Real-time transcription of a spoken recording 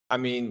I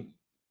mean,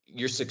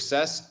 your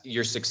success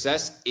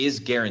is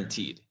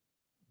guaranteed.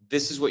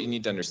 This is what you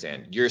need to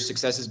understand. Your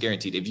success is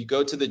guaranteed. If you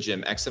go to the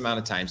gym X amount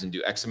of times and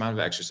do X amount of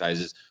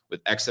exercises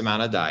with X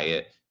amount of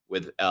diet,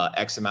 with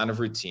X amount of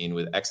routine,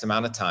 with X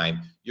amount of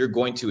time, you're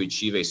going to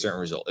achieve a certain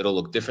result. It'll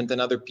look different than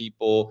other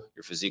people.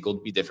 Your physique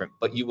will be different,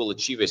 but you will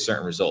achieve a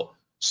certain result.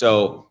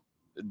 So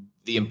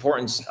the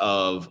importance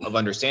of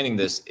understanding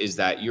this is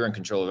that you're in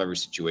control of every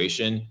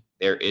situation.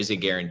 There is a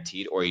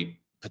guaranteed or a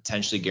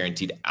potentially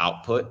guaranteed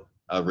output,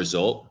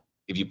 result.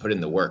 If you put in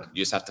the work,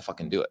 you just have to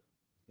fucking do it.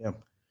 Yeah.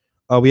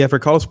 We have for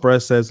Carlos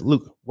Perez says,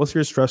 Luke, what's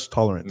your stress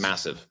tolerance?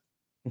 Massive,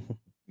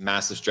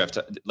 massive stress.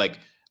 Like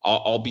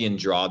I'll be in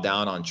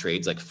drawdown on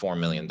trades like $4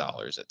 million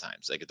at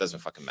times. Like it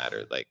doesn't fucking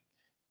matter. Like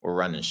we're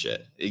running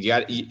shit.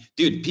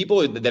 Dude,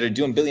 people that are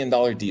doing $1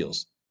 billion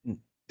deals,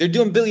 they're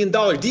doing $1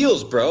 billion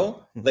deals,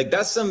 bro. Like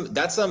that's some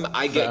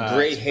I get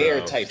gray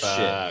hair type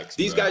shit.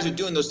 These guys are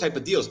doing those type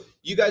of deals.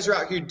 You guys are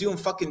out here doing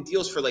fucking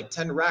deals for like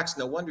 10 racks.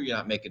 No wonder you're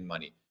not making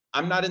money.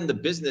 I'm not in the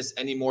business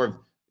anymore of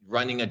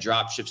running a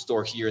dropship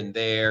store here and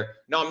there.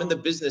 No, I'm in the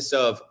business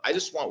of, I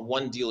just want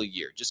one deal a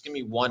year. Just give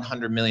me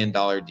 $100 million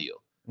deal.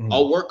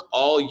 I'll work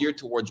all year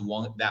towards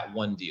that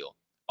one deal.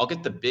 I'll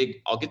get the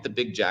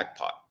big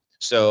jackpot.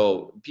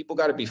 So people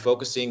got to be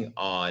focusing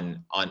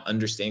on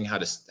understanding how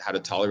to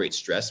tolerate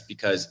stress,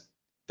 because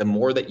the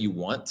more that you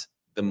want,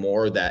 the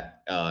more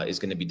that is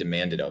going to be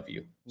demanded of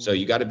you. So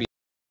you got to be